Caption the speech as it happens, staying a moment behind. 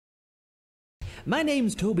My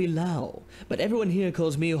name's Toby Lau, but everyone here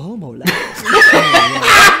calls me Homo Lau.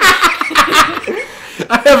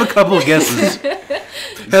 I have a couple of guesses.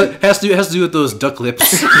 Has to do with those duck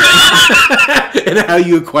lips and how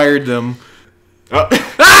you acquired them.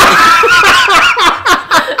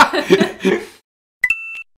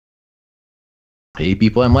 Hey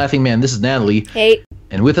people, I'm Laughing Man. This is Natalie. Hey.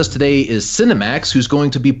 And with us today is Cinemax, who's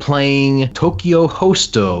going to be playing Tokyo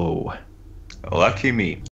Hosto. Lucky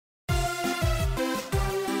me.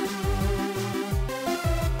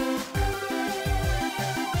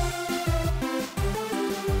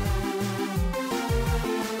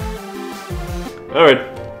 Alright,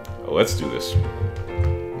 let's do this.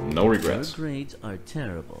 No regrets. Your grades are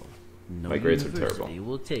terrible. No My grades are university terrible.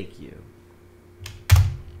 will take you.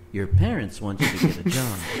 Your parents want you to get a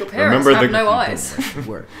job. Your parents Remember have the- no eyes.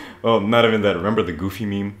 Work. Oh, not even that. Remember the Goofy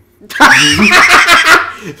meme?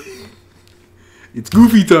 It's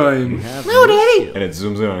Goofy You time! have no skill, And it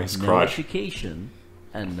zooms in on his no crotch. education,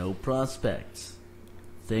 and no prospects.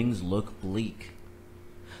 Things look bleak.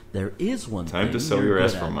 There is one Time thing to sell you're your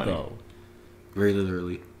ass good for at, money. though. Very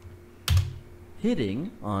literally.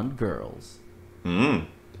 Hitting on girls. Mm.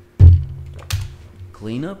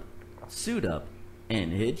 Clean up, suit up,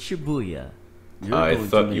 and hit Shibuya. You're I going to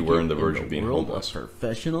thought you make were it on the verge of being world homeless.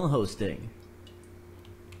 Professional hosting.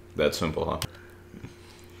 That simple, huh?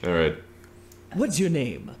 Alright. What's your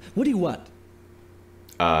name? What do you want?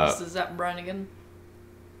 This is Zap Brannigan.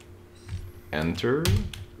 Enter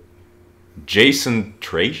Jason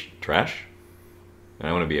Trash? And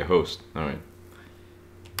I want to be a host. Alright.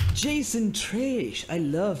 Jason Trash. I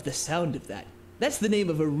love the sound of that. That's the name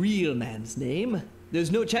of a real man's name. There's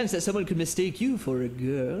no chance that someone could mistake you for a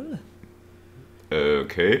girl.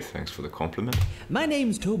 Okay, thanks for the compliment. My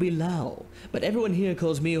name's Toby Lau, but everyone here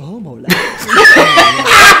calls me Homo Lau.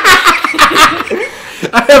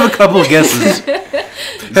 I have a couple of guesses.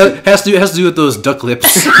 Has to do with those duck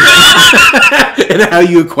lips and how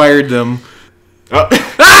you acquired them.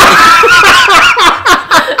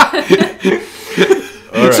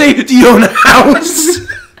 Alright. Say, do you own a house?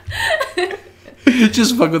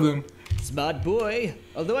 Just fuck with them. Smart boy.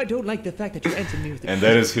 Although I don't like the fact that you're answering me with And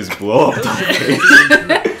that is his blow up.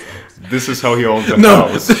 This is how he owns the No,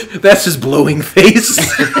 house. that's his blowing face.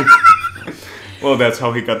 Well, that's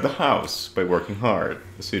how he got the house, by working hard.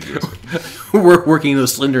 Assiduously. Working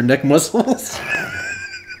those slender neck muscles.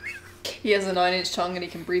 He has a 9-inch tongue and he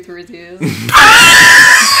can breathe through his ears.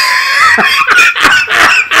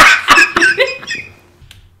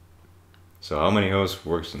 So how many hosts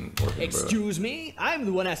works in Excuse me, I'm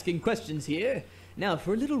the one asking questions here. Now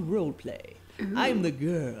for a little role play. I'm the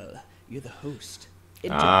girl. You're the host.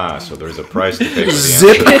 Ah, so there's a price to pay for the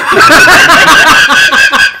Zip.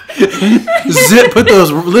 Zip, put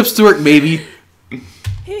those lips to work, baby.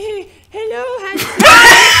 Hello,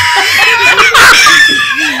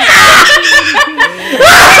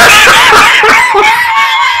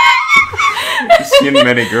 I've seen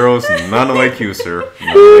many girls, none like you, sir.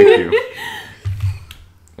 None like you.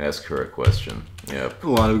 Ask her a question. Yep. A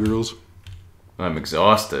lot of girls. I'm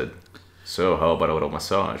exhausted. So how about a little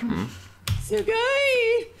massage, hmm?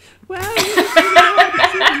 Sugai! Wow, I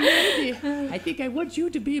think I want you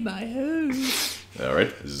to be my host.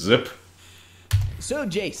 Alright, zip. So,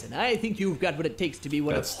 Jason, I think you've got what it takes to be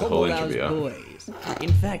one That's of the whole Homo Lau's interview, huh? boys.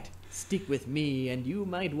 In fact, stick with me, and you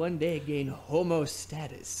might one day gain Homo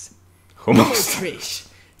status. Homo Trash.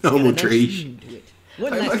 Homo trash.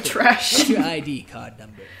 One Homo last thing. trash. What's your ID card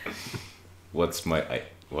number? What's my...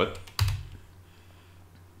 what?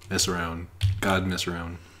 Mess around. God, mess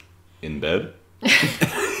around. In bed? What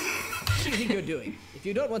do you think you're doing? If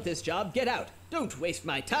you don't want this job, get out. Don't waste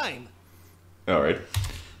my time. Alright.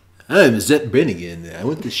 I'm Zep Bennigan. I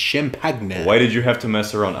want the champagne. Why did you have to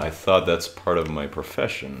mess around? I thought that's part of my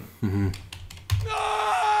profession.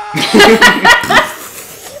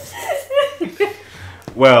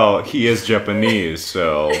 Well, he is Japanese,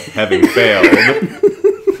 so having failed,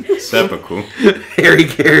 seppuku. Harry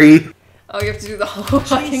Carey. Oh, you have to do the whole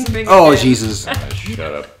fucking thing. Oh, again. Jesus.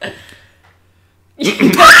 Shut up. You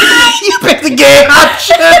picked the gay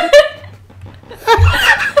option.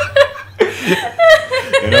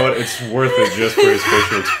 You know what? It's worth it just for his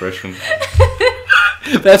facial expression.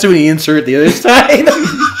 That's when you insert the other side.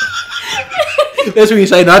 That's when you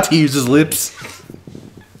decide not to use his lips.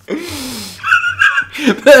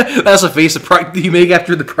 That's a face of you make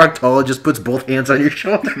after the proctologist puts both hands on your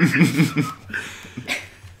shoulder.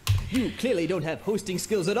 You clearly don't have hosting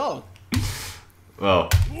skills at all. Well,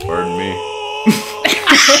 pardon me.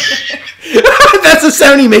 That's the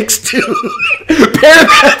sound he makes too. Pair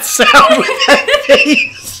that sound with that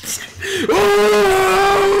face.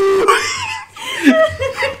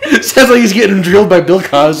 Sounds like he's getting drilled by Bill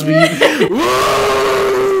Cosby.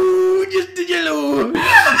 Whoa! Just the yellow.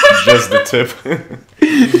 Just the tip.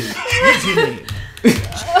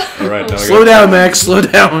 Alright, now Slow down, Max. Slow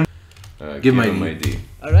down. give my him D. my D.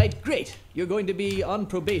 Alright, great. You're going to be on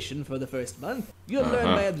probation for the first month. You'll learn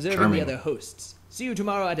by observing Charming. the other hosts. See you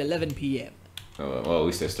tomorrow at 11 p.m. Oh, well, at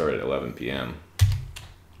least I start at 11 p.m.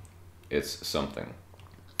 It's something.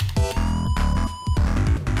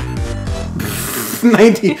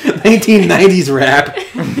 1990s rap.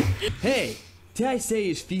 Hey,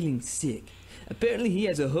 Taisei is feeling sick. Apparently he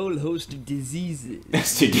has a whole host of diseases.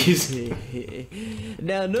 STDs.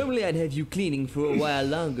 Now, normally I'd have you cleaning for a while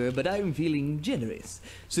longer, but I'm feeling generous.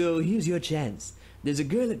 So here's your chance. There's a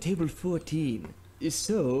girl at table 14.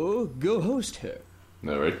 So, go host her.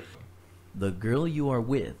 Alright. The girl you are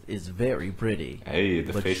with is very pretty. Hey,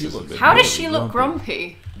 the But face she is a looks bit... How does really she look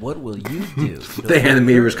grumpy? What will you do? The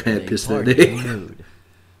animator was kinda pissed that day.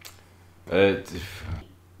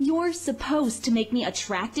 You're supposed to make me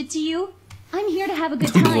attracted to you? I'm here to have a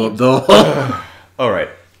good Blow time. up the Alright.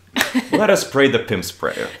 Let us pray the pimp's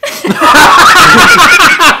prayer.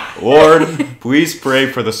 Lord, please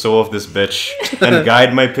pray for the soul of this bitch and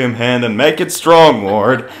guide my pimp hand and make it strong,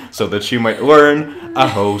 Lord, so that she might learn a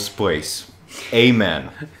hoe's place.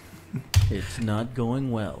 Amen. It's not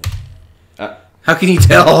going well. How can you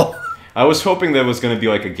tell? I was hoping that was going to be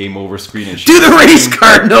like a game over screen and she... Do the race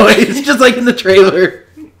car noise, just like in the trailer.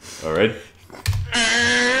 Alright.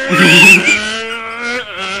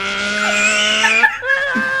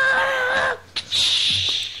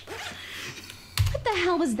 What the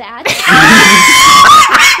hell was that?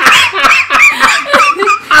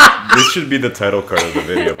 This should be the title card of the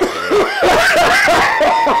video.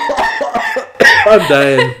 I'm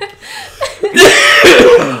dying.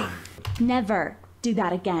 Never do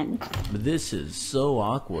that again. This is so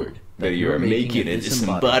awkward. That you are making a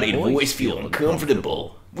disembodied voice feel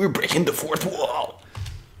uncomfortable. We're breaking the fourth wall.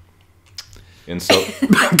 And so...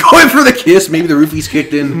 Going for the kiss, maybe the roofies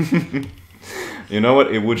kicked in. You know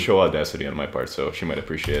what? It would show audacity on my part, so she might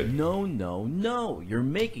appreciate it. No, no, no. You're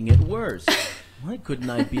making it worse. Why couldn't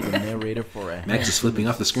I be the narrator for a Max is flipping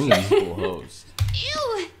off the screen. successful host?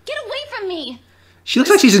 Ew! Get away from me! She looks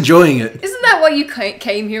like she's enjoying it. Isn't that why you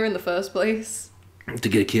came here in the first place? To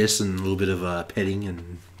get a kiss and a little bit of petting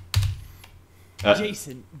and...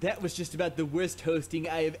 Jason, that was just about the worst hosting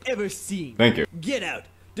I have ever seen. Thank you. Get out.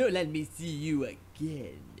 Don't let me see you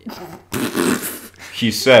again. He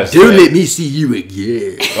says Don't that. let me see you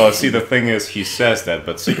again. Oh, see, the thing is, he says that,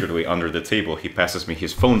 but secretly under the table, he passes me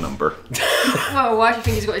his phone number. Oh, why do you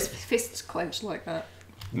think he's got his fists clenched like that?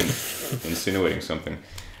 Insinuating something.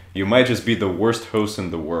 You might just be the worst host in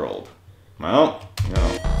the world. Well,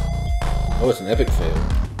 no. Oh, it's an epic fail.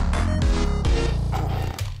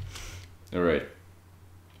 Alright.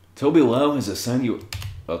 Toby Lau has assigned you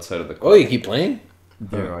outside of the... Oh, you keep playing?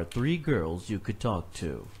 There are 3 girls you could talk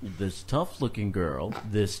to. This tough-looking girl,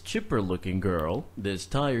 this chipper-looking girl, this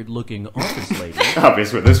tired-looking office lady.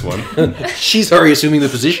 Obviously, this one. She's already assuming the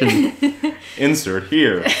position. Insert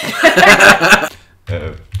here.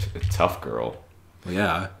 Tough girl.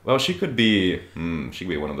 Yeah. Well, she could be... she could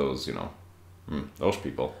be one of those, you know... those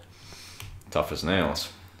people. Tough as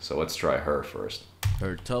nails. So let's try her first.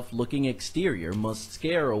 Her tough-looking exterior must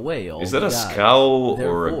scare away all Is that the a guys. scowl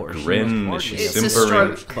or Therefore, a she grin? must Is she hardly It's a be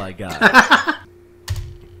simpering? stroke. by guys.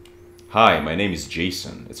 Hi, my name is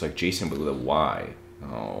Jason. It's like Jason but with a Y.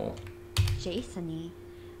 Oh. Jason-y.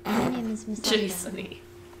 My name is Miss Jason-y.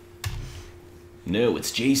 No,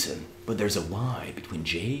 it's Jason. But there's a Y between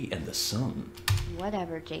J and the sun.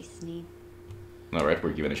 Whatever, Jason-y. Alright,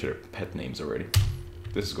 we're giving each other pet names already.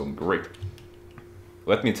 This is going great.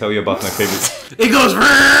 Let me tell you about my favorite... It goes... I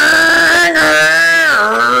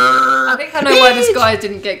think I know why this guy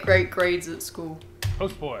didn't get great grades at school.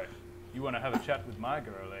 Host boy, you want to have a chat with my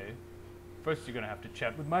girl, eh? First you're gonna have to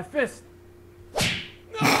chat with my fist.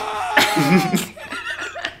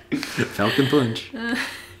 Falcon Punch.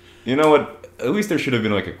 You know what? At least there should have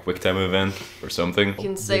been like a quick time event or something. You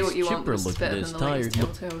can say This what you want, chipper but it's looked better this than the latest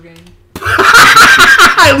tired. Telltale game.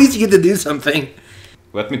 At least you get to do something.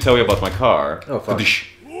 Let me tell you about my car. Oh, fuck. Kadoosh.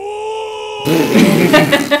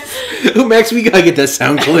 Oh, Max, we gotta get that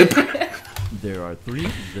sound clip. There are 3.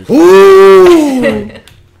 This Ooh!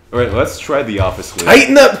 Alright, let's try the office lady.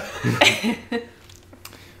 Tighten up!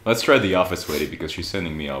 Let's try the office lady because she's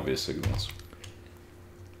sending me obvious signals.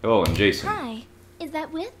 Hello, I'm Jason. Hi. Is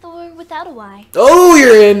that with or without a Y? Oh,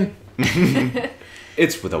 you're in!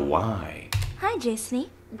 It's with a Y. Hi, Jason-y.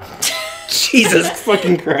 Jesus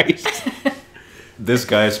fucking Christ. This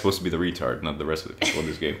guy is supposed to be the retard, not the rest of the people in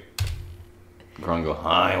this game. Grongo,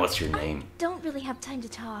 hi, what's your name? Don't really have time to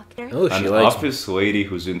talk. Oh, she An likes office lady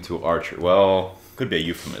who's into archery. Well, could be a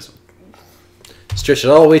euphemism. stretch it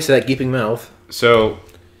all the way to that gaping mouth. So,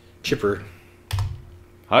 Chipper.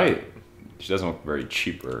 hi. She doesn't look very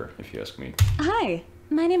cheaper, if you ask me. Hi,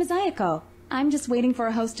 my name is Ayako. I'm just waiting for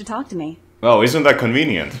a host to talk to me. Well, isn't that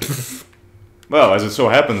convenient? Well, as it so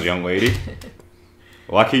happens, young lady.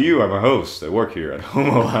 Lucky you, I'm a host. I work here at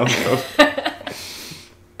Homo House.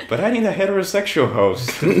 But I need a heterosexual host.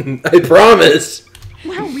 I promise.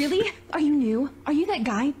 Wow, really? Are you new? Are you that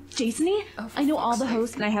guy, Jasony? Oh, for I know all fuck's the sake.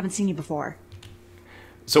 hosts and I haven't seen you before.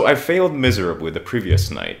 So I failed miserably the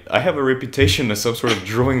previous night. I have a reputation as some sort of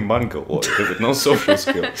drawing mongoloid with no social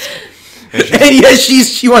skills. And And yes,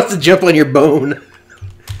 she wants to jump on your bone.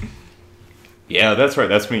 yeah, that's right,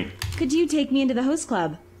 that's me. Could you take me into the host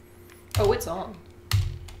club? Oh, it's on.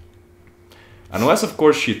 Unless, of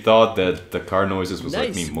course, she thought that the car noises was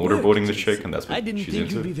like me Nice motorboating the work, chick, Jason. and that's what I didn't she's think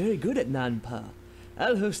into. you'd be very good at Nanpa.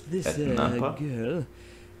 I'll host this At Nanpa? girl.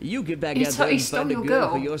 You get back He out there he and stole find a your girl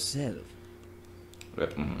girl. for yourself.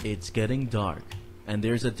 It's getting dark, and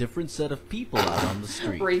there's a different set of people out on the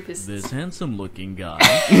street. Rapists. This handsome-looking guy,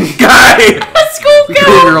 Guy!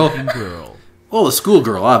 Schoolgirl! looking girl. Well, the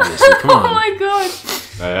schoolgirl, obviously. Come Oh on. my god.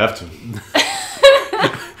 I have to.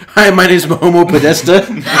 Hi, my name's Momo Podesta.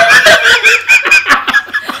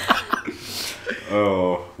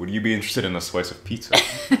 Oh, would you be interested in a slice of pizza?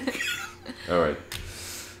 Alright.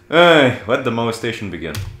 Let the molestation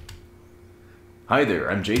begin. Hi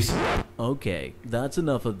there, I'm Jason. Okay, that's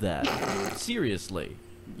enough of that. Seriously,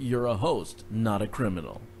 you're a host, not a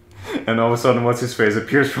criminal. And all of a sudden, what's his face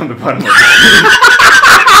appears from the bottom of the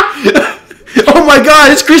Oh my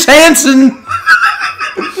god, it's Chris Hansen!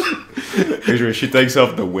 picture. She takes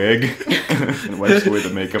off the wig and wipes away the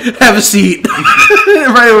makeup. Have a seat.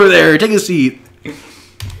 Right over there, take a seat.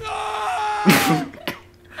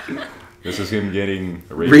 This is him getting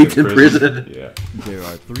Raped in prison. Yeah. There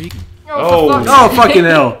are 3. Oh. for fuck's Oh, sake. fucking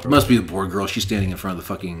hell. Must be the poor girl. She's standing in front of the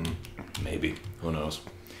fucking... Maybe. Who knows?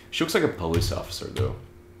 She looks like a police officer, though.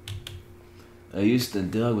 The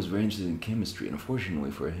dog was very interested in chemistry, and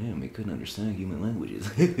unfortunately for him, he couldn't understand human languages.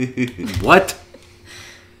 What?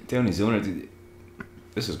 Telling his owner,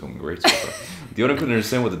 this is going great so far. The owner couldn't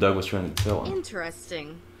understand what the dog was trying to tell him.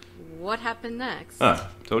 Interesting. What happened next? Ah,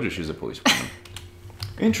 told you she's a policewoman.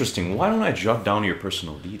 Interesting. Why don't I jot down your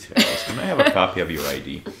personal details? Can I have a copy of your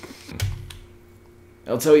ID?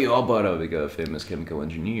 I'll tell you all about a famous chemical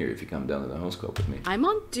engineer if you come down to the host club with me. I'm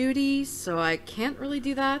on duty, so I can't really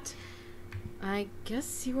do that. I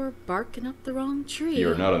guess you were barking up the wrong tree.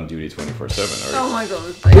 You're not on duty 24/7, are you? Oh my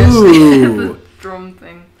god. I actually Ooh. the drum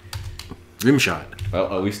thing. Rim shot.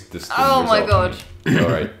 Well, at least this. Oh my god. All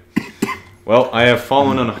right. Well, I have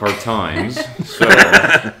fallen on hard times, so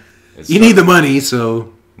You need the money,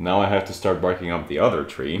 so... now I have to start barking up the other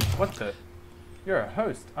tree. What the? You're a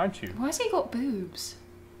host, aren't you? Why's he got boobs?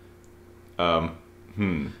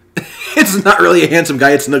 It's not really a handsome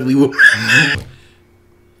guy, it's an ugly woman.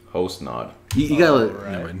 Host nod. You gotta...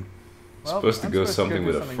 Alright. Never mind. Well, Supposed to I'm go supposed something do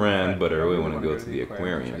with a something friend, but I really You want to wanna go to the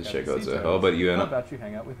aquarium and check out sea the... turtles. How about you, How Anna? about you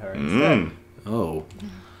hang out with her instead? Oh.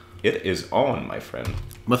 It is on, my friend.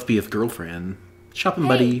 Must be a girlfriend. Shopping Hey,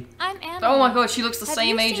 buddy. I'm Anna. Oh my god, she looks the Have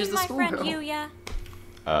same you age seen as the my friend schoolgirl.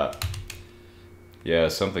 Yuya? Yeah,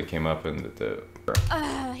 something came up in the...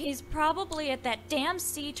 He's probably at that damn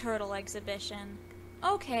sea turtle exhibition.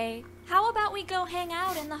 Okay, how about we go hang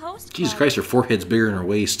out in the host Jesus club? Christ, her forehead's bigger than her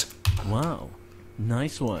waist. Wow,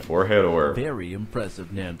 nice one. Forehead or... Very impressive,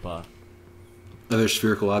 Nanpa. Other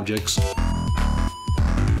spherical objects.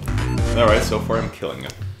 Alright, so far I'm killing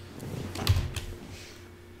it.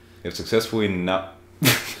 If successfully not...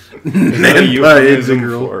 Nanpa is the euphemism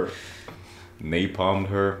girl. for napalmed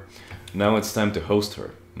her. Now it's time to host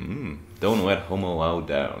her. Don't let Homo Lao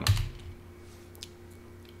down.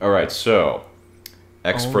 Alright, so...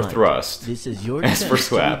 X All for right, thrust. This is your S chance for to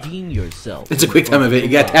slap. redeem yourself. It's a quick time event, you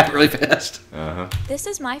gotta tap it really fast. Uh-huh. This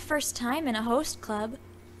is my first time in a host club.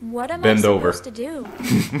 What am Bend I over. supposed to do?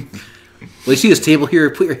 Well, you see this table here,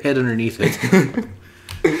 put your head underneath it.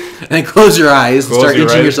 And then close your eyes and Close start your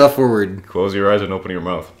inching eyes. yourself forward. Close your eyes and open your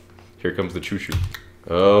mouth. Here comes the choo-choo.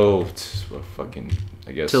 Oh, well, fucking...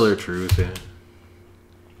 I guess... Tell her truth, yeah.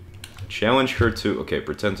 Challenge her to... Okay,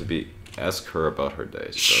 pretend to be... Ask her about her day.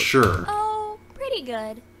 So. Sure. Oh, pretty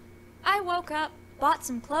good. I woke up, bought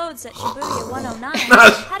some clothes at Shibuya 109,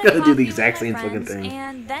 was had a gonna do coffee the exact with my same fucking friends, thing.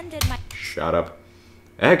 and then did my... Shut up.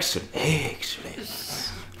 Excellent.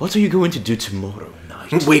 Excellent. What are you going to do tomorrow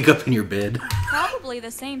night? Wake up in your bed. Probably the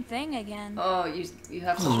same thing again. Oh, you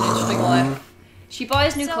have such an interesting life. She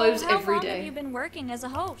buys new So clothes how every long have day. you been working as a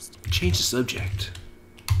host? Change the subject.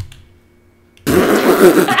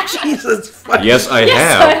 Jesus fuck. Yes, I Yes,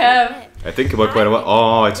 have. I have. I think about quite a while.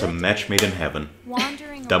 Oh, it's a match made in heaven.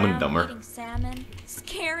 Wandering Dumb and around Dumber. eating salmon,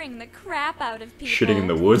 scaring the crap out of people. Shitting in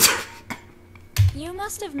the woods. You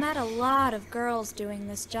must have met a lot of girls doing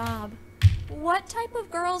this job. What type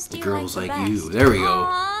of girls do you Girls like the like you. best? There we go.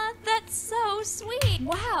 Aw, that's so sweet.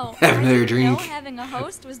 Wow. Have I another didn't drink. know having a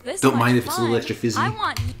host was this Don't much mind if it's a little fun. extra fizzy. I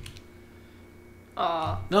want.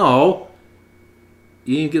 Aw. No.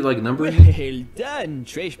 You didn't get like a number? Well done,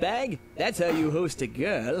 trash bag. That's how you host a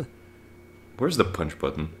girl. Where's the punch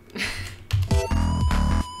button?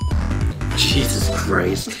 Jesus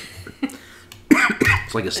Christ.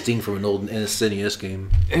 It's like a sting from an old NES game.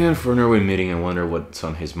 And for an early meeting, I wonder what's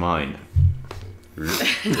on his mind. Wait a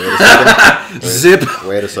second. Zip.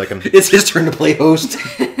 Wait a second. It's his turn to play host.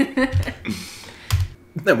 That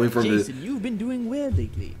went from Jason, you've been doing well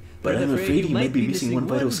lately. But I'm afraid you might be missing one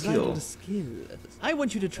vital skill. I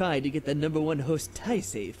want you to try to get the #1 host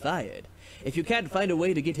Taisei fired. If you can't find a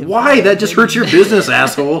way to get him Why? fired, That just then- hurts your business,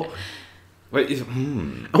 asshole. Wait,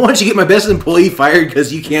 I want you to get my best employee fired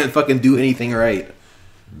because you can't fucking do anything right.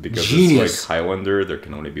 Because Genius. it's like Highlander, there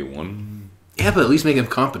can only be one. Yeah, but at least make him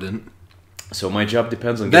competent. So my job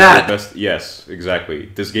depends on That. getting the best. Yes, exactly.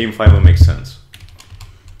 This game finally makes sense.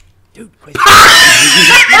 Dude, quit.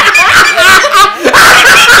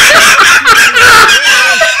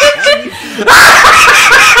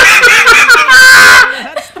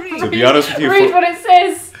 To be honest with you, Read what it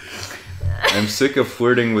says. I'm sick of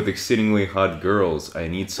flirting with exceedingly hot girls. I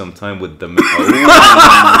need some time with them.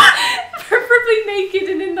 Oh. Preferably naked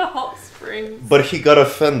and in the hot springs. But he got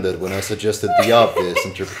offended when I suggested the obvious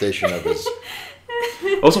interpretation of his.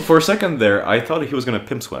 Also, for a second there, I thought he was gonna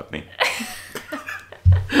pimp slap me.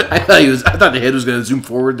 I thought the head was going to zoom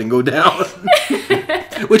forward and go down.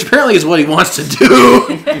 Which apparently is what he wants to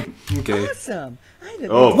do. Okay. Awesome.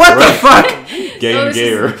 Oh, What the fuck? Gay and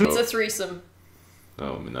gayer. It's a threesome.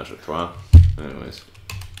 Oh, ménage à trois. Anyways.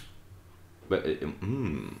 But,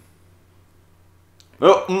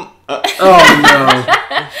 Oh no.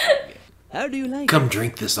 How do you like Come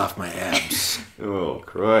drink this off my abs. Oh,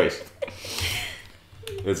 Christ.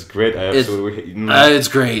 It's great. I It's- absolutely... It's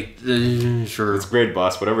great. Sure. It's great,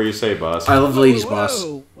 boss. Whatever you say, boss. I love the ladies, Whoa, boss.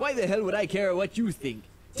 whoa. Why the hell would I care what you think?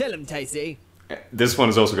 Tell him, Taisei. This one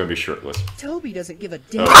is also going to be shirtless. Toby doesn't give a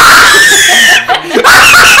damn.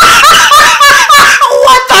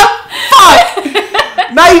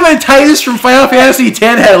 Not even Titus from Final Fantasy X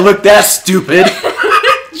had to look that stupid.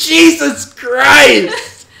 Jesus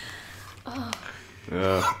Christ!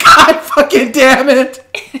 God fucking damn it!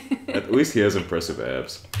 At least he has impressive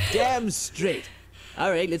abs. Damn straight.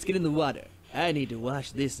 All right, let's get in the water. I need to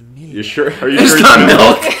wash this milk. You sure? Are you It's sure? not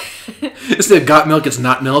milk. Instead of got milk, it's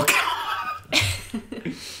not milk.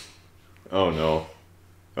 Oh no.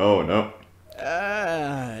 Oh no.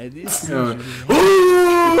 This Ooh.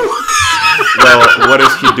 Well, what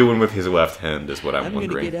is he doing with his left hand is what I'm I'm gonna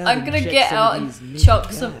wondering. get out I'm and gonna check get some out of and these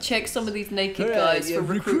naked check guys. some of these naked Alright, guys yeah, for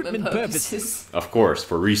recruitment recruitment purposes. Of course,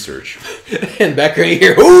 for research. And back right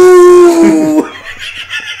here. Ooh!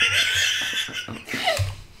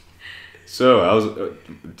 So, I was...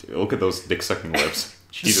 look at those dick-sucking lips.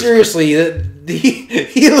 Jesus Seriously,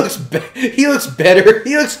 he looks he looks better.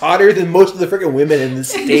 He looks hotter than most of the freaking women in the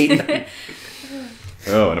state. Christ.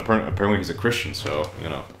 Oh, and apparently he's a Christian, so, you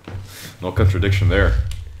know. No contradiction there.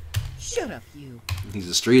 Shut up, you. He's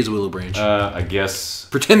as straight as a willow branch. I guess...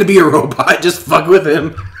 Pretend to be a robot. Just fuck with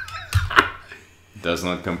him. Does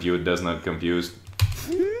not compute, does not confuse.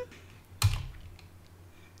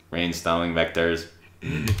 Rain styling vectors.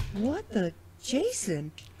 What the?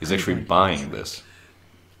 Jason? He's actually buying this.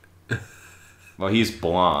 Well, he's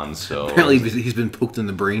blonde, so... Apparently he's been poked in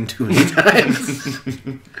the brain too many times.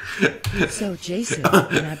 So, Jason,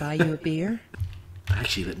 can I buy you a beer?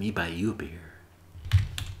 Actually, let me buy you a beer.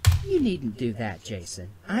 You needn't do that, Jason.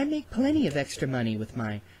 I make plenty of extra money with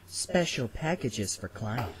my special packages for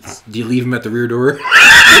clients. Do you leave him at the rear door?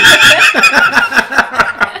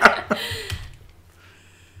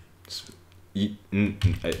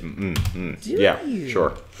 Yeah, you?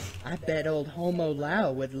 sure. I bet old Homo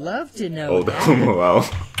Lao would love to know Old that. Homo Wow.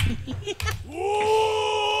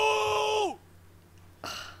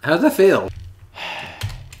 How'd that fail?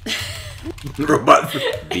 Robot.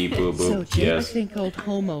 Beep boop So, boop. Jake, I Yes. think old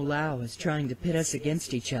Homo Lao is trying to pit us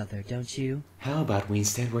against each other, don't you? How about we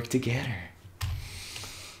instead work together?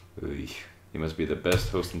 Oy, he must be the best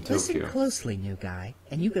host in Listen Tokyo. closely, new guy,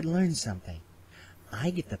 and you could learn something. I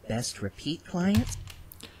get the best repeat clients.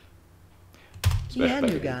 Special Yeah, new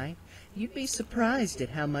package. guy. You'd be surprised at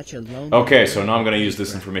how much a lonely... Okay, so now I'm gonna use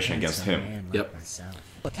this information against him. man like Yep. myself.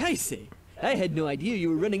 What I say? I had no idea you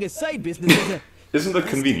were running a side business as a Isn't that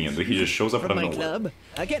convenient that he just shows up out From of my nowhere? club,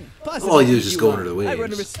 I can't possibly. All you do is put just you go on. under the I run a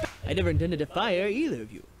waves. respect. I never intended to fire either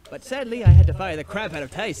of you, but sadly, I had to fire the crap out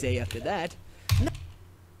of Taisei after that.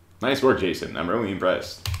 Nice work, Jason. I'm really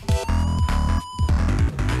impressed.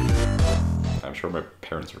 I'm sure my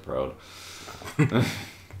parents are proud.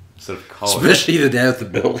 Instead of college. Especially the dad with the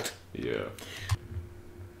belt. Yeah.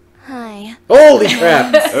 Hi. Holy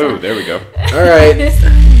crap! Oh, there we go. Alright.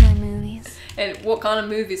 My movies. And what kind of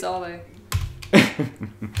movies are they?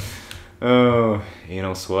 Oh,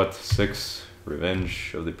 anal SWAT 6,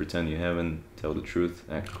 Revenge of the Pretend You Haven't, Tell the Truth,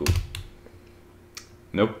 Act Cool.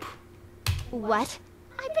 Nope. What?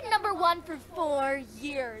 I've been #1 for 4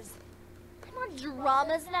 years. I'm on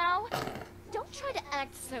dramas now. Don't try to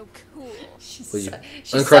act so cool. Well, you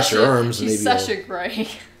uncross your arms and She's maybe Sasha Grey.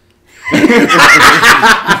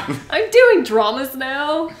 I'm doing dramas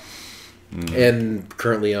now. And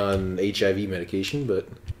currently on HIV medication, but...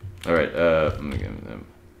 Alright,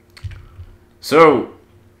 so...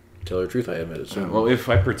 Tell her the truth, I have medicine. Well, if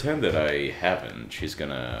I pretend that I haven't, she's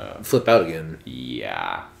gonna... Flip out again.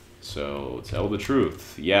 Yeah. So, tell the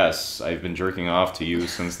truth. Yes, I've been jerking off to you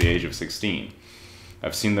since the age of 16.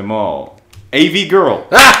 I've seen them all. AV Girl!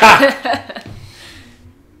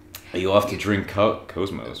 You off to drink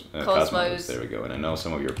Cosmos. Cosmos. There we go. And I know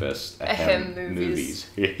some of your best ahem movies.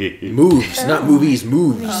 Moves, not movies,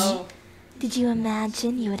 moves. Oh. Did you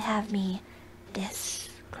imagine you would have me this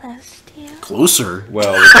close to you? Closer?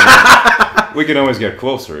 Well, we can always get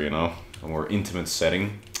closer, you know. A more intimate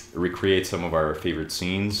setting. Recreate some of our favorite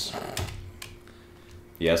scenes.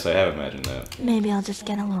 Yes, I have imagined that. Maybe I'll just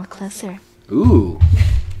get a little closer. Ooh.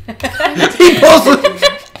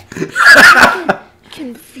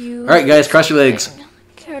 Confused. Alright, guys, cross your legs.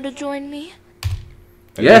 Care to join me?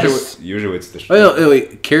 And Yes. Usually it's the...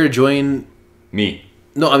 Wait, care to join... Me.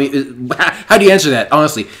 No, I mean, how do you answer that,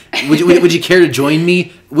 honestly? Would you care to join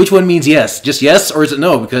me? Which one means yes? Just yes, or is it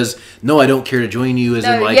no? Because, no, I don't care to join you, as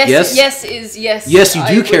in, like, yes? Yes is yes. Yes, you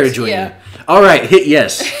do care to join me. Alright, hit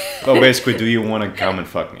yes. Oh, basically, do you want to come and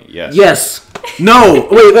fuck me? Yes. Yes. No.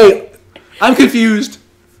 Wait. I'm confused.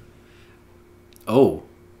 Oh.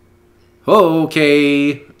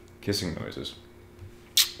 Okay. Kissing noises.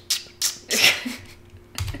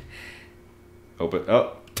 Open.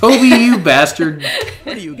 Oh. Toby, you bastard.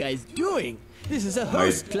 What are you guys doing? This is a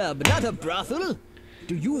host club, not a brothel.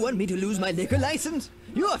 Do you want me to lose my liquor license?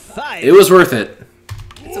 You're fired. It was worth it.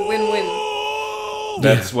 It's a win-win.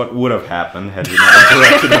 That's what would have happened had you not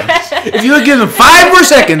interrupted us. If you had given him 5 more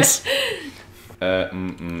seconds. I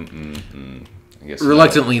guess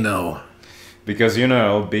Reluctantly, no. Because, you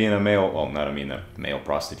know, being a male, well, not I mean a male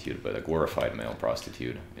prostitute, but a glorified male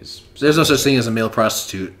prostitute is... There's no such thing as a male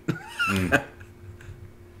prostitute.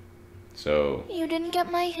 So... You didn't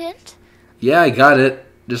get my hint? Yeah, I got it.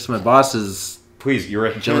 Just my boss is... Please, your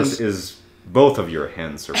hint is... Both of your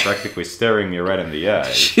hands are practically staring me right in the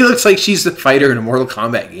eye. She looks like she's the fighter in a Mortal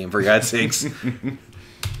Kombat game, for God's sakes.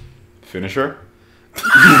 Finish her?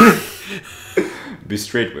 Be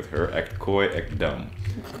straight with her. Act coy, act dumb.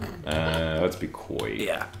 Let's be coy.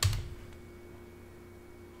 Yeah.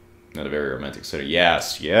 Not a very romantic setting.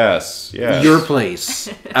 Yes. Your place.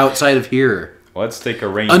 Outside of here. Let's take a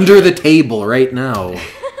range. Under the table right now.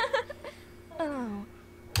 Oh.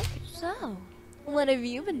 So, what have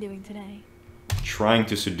you been doing today? Trying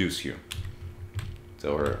to seduce you.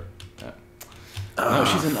 Tell her. No,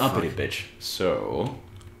 she's an uppity bitch. So,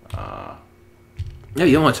 yeah,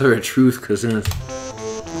 you don't want to tell her the truth, because then it's...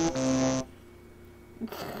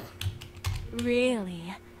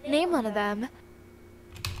 Really? Name one of them.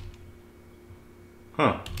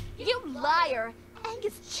 Huh. You liar!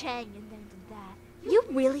 Angus Chang invented that. You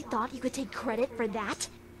really thought you could take credit for that?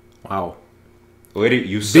 Wow. Lady,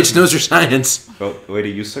 you suck... Bitch knows her science. Well,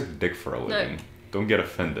 lady, you suck dick for a living. Don't get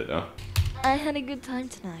offended, huh? I had a good time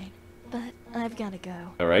tonight, but I've gotta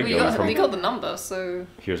go. Alright, We got the number, so...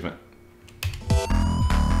 Here's my...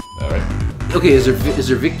 Alright. Okay, is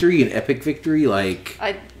there victory and epic victory? Like...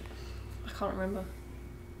 I can't remember.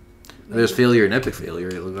 There's failure and epic failure,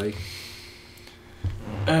 it looked like.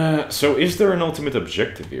 So is there an ultimate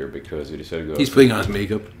objective here? Because he decided to go... He's putting on his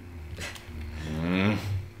makeup.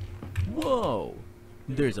 Whoa!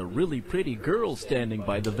 There's a really pretty girl standing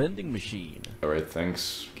by the vending machine. Alright,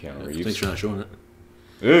 thanks, Keanu Reeves. Make sure I'm not showing it.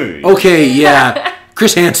 Hey. Okay, yeah.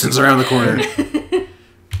 Chris Hansen's around the corner.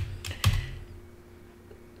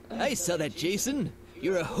 I saw that, Jason.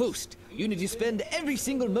 You're a host. You need to spend every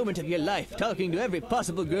single moment of your life talking to every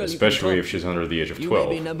possible girl Especially you if she's under the age of You 12.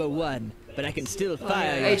 may be #1, but I can still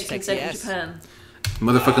fire your Age sexy consent in ass. Japan.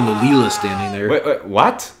 Motherfucking Lolila standing there. Wait,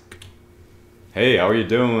 what? Hey, how are you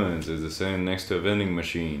doing? Is the same next to a vending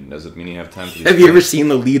machine? Does it mean you have time to... Have you ever seen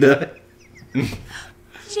Lolita?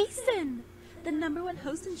 Jason, the #1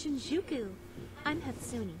 host in Shinjuku. I'm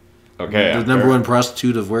Hatsune. Okay. The number one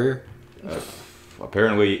prostitute of where?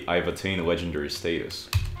 Apparently, I've attained legendary status.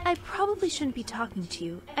 I probably shouldn't be talking to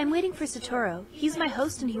you. I'm waiting for Satoru. He's my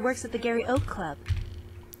host and he works at the Gary Oak Club.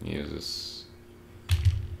 He uses...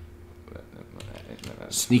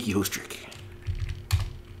 Sneaky host trick.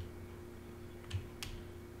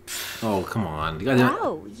 Oh, come on. You gotta...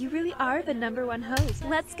 Wow, you really are the #1 host.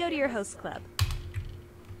 Let's go to your host club.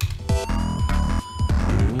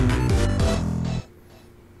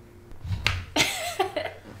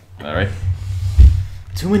 Alright.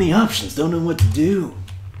 Too many options, don't know what to do.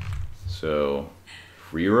 So,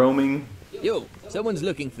 free roaming? Yo, someone's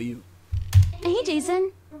looking for you. Hey,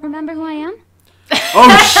 Jason. Remember who I am?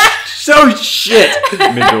 Oh, so shit!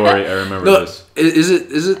 Midori, I remember this. Is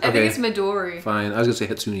it? Okay. I think it's Midori. Fine, I was gonna say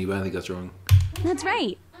Hatsune, but I think that's wrong. That's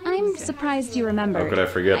right. I'm surprised you remember. How could I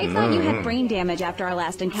forget? I thought you had brain damage after our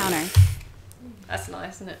last encounter. That's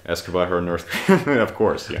nice, isn't it? Ask about her North Korea. Of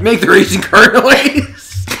course, yeah. Make the racing car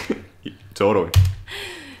noise! Totally.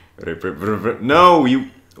 No, you...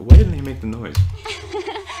 Why didn't he make the noise?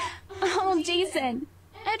 Oh, Jason.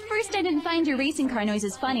 At first I didn't find your racing car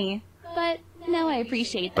noises funny, but now I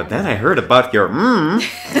appreciate them. But then I heard about your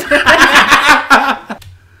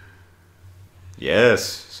Yes,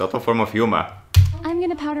 subtle form of humor. I'm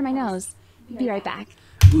gonna powder my nose. Be right back.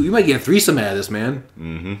 Ooh, you might get a threesome out of this, man.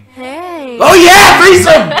 Mm-hmm. Hey. Oh yeah,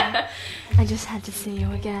 threesome! I just had to see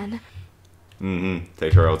you again. Mm-hmm.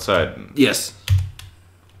 Take her outside. Yes.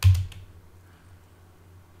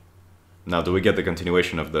 Now, do we get the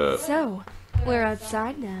continuation of the... So, we're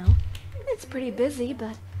outside now. It's pretty busy,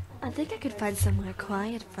 but I think I could find somewhere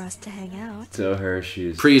quiet for us to hang out. Tell her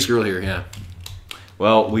she's... Prettiest girl here, yeah.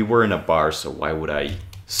 Well, we were in a bar, so why would I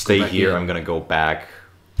stay here? in. I'm gonna go back.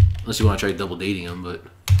 Unless you want to try double dating him, but...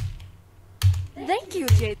 Thank you,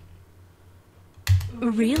 Jade.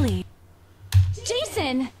 Really?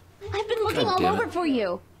 Jason! I've been looking God all damn over it. for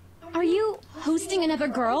you. Are you hosting another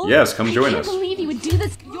girl? Yes, come join I us. can't believe you would do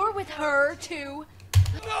this. You're with her, too.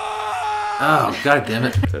 Oh, god damn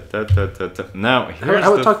it. Now, here's I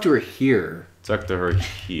would the... talk to her here. Talk to her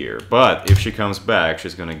here. But if she comes back,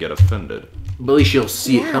 she's gonna get offended. But at least she'll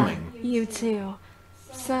see it coming. You too.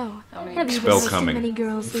 So, have you been Spell hosting coming. many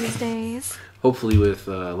girls these days? Hopefully with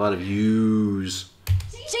a lot of views.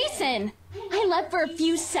 Jason! I left for a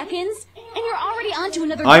few seconds, and you're already on to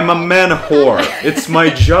another I'm a girl. man whore. It's my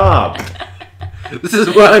job. This is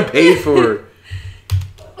what I'm paid for.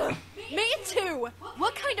 Me too.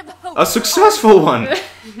 What kind of host? A successful one.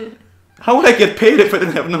 How would I get paid if I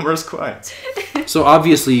didn't have numerous clients? So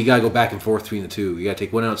obviously you gotta go back and forth between the two. You gotta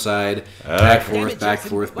take one outside, back, forth, back,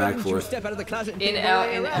 forth, back, forth. Step out of the closet and In, take out,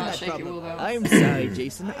 away in, around out, that shake your problem. wheel I'm sorry,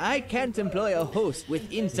 Jason. I can't employ a host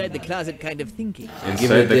with inside the closet kind of thinking.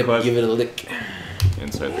 Give it a dip, give it a lick.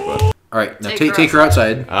 Inside the club. Alright, now take her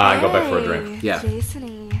outside. Ah, and go back for a drink. Yeah.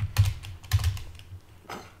 Jason-y.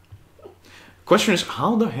 Question is,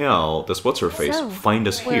 how the hell does what's-her-face So, find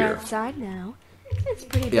us we're here? outside now. It's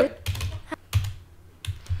pretty Yep. good.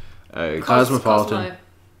 Cosmopolitan.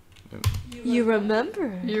 You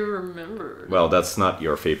remember? You remember? Well, that's not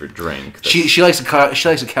your favorite drink. She likes a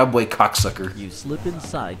cowboy cocksucker. You slip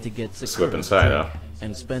inside to get Slip Sakura's inside, drink huh?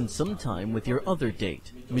 and spend some time with your other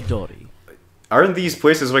date, Midori. Aren't these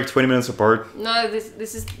places like 20 minutes apart? No, that was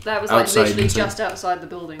like Outside, literally inside. just outside the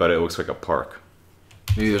building. But it looks like a park.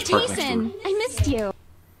 Maybe there's park next Jason, door. I missed you.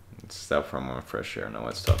 Stop for a moment, fresh air. Now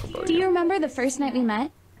let's talk about Do you remember the first night we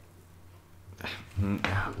met?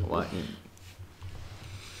 What?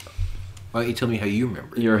 Why don't you tell me how you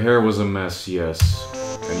remember? Your hair was a mess, yes.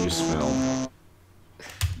 And you smelled.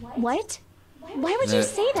 What? Why would you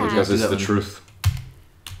say that? Because it's the truth.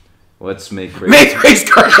 Let's make race. Make race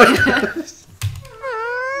car!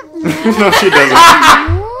 No, she doesn't.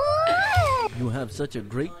 You have such a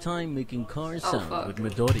great time making cars Oh, sound fuck. with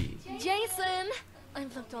Midori. Jason!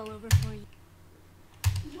 I've looked all over for you.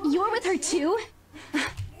 You're with her too?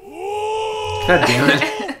 God damn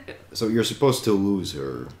it. So you're supposed to lose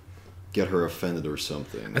her, get her offended or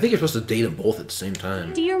something. I think you're supposed to date them both at the same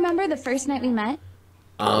time. Do you remember the first night we met?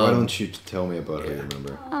 Why don't you tell me about how you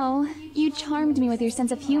remember? Oh, you charmed me with your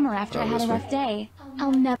sense of humor after I had a rough day.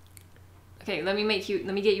 I'll never. Okay, let me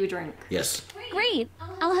get you a drink. Yes. Great.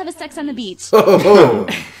 I'll have a sex on the beach. Oh,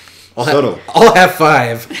 I'll have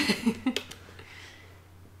 5.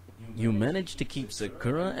 You managed to keep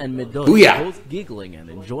Sakura and Midori Booyah. both giggling and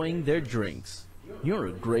enjoying their drinks. You're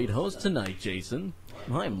a great host tonight, Jason.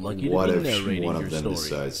 I'm lucky What to be if narrating one your of them story.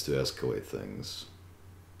 decides to escalate things?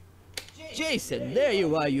 Jason, there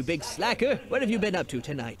you are, you big slacker. What have you been up to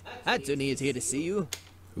tonight? Hatsune is here to see you.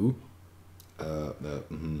 Who? I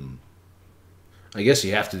guess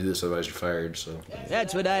you have to do this, otherwise you're fired, so...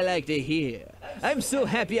 That's what I like to hear. I'm so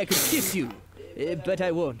happy I could kiss you. But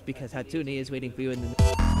I won't, because Hatsune is waiting for you in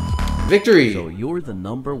the... Victory! So you're the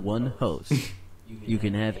 #1 host. You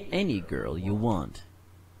can have any girl you want.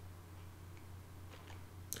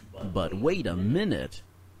 But wait a minute.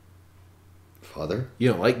 Father? You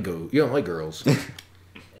don't like girls.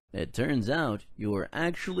 It turns out you're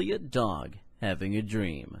actually a dog having a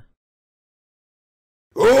dream.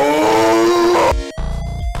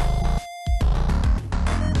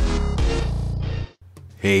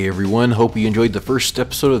 Hey everyone, hope you enjoyed the first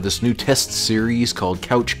episode of this new test series called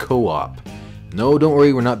Couch Co-op. No, don't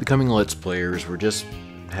worry, we're not becoming Let's Players, we're just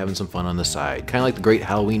having some fun on the side. Kinda like the great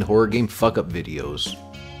Halloween horror game fuck-up videos.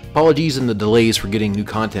 Apologies in the delays for getting new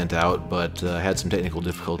content out, but had some technical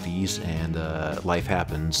difficulties and life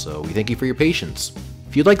happens, so we thank you for your patience.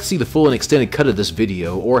 If you'd like to see the full and extended cut of this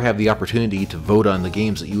video, or have the opportunity to vote on the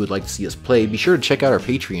games that you would like to see us play, be sure to check out our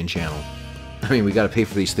Patreon channel. I mean, we gotta pay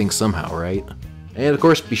for these things somehow, right? And of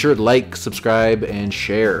course, be sure to like, subscribe, and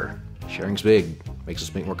share. Sharing's big. Makes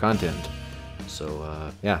us make more content.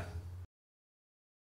 So, yeah.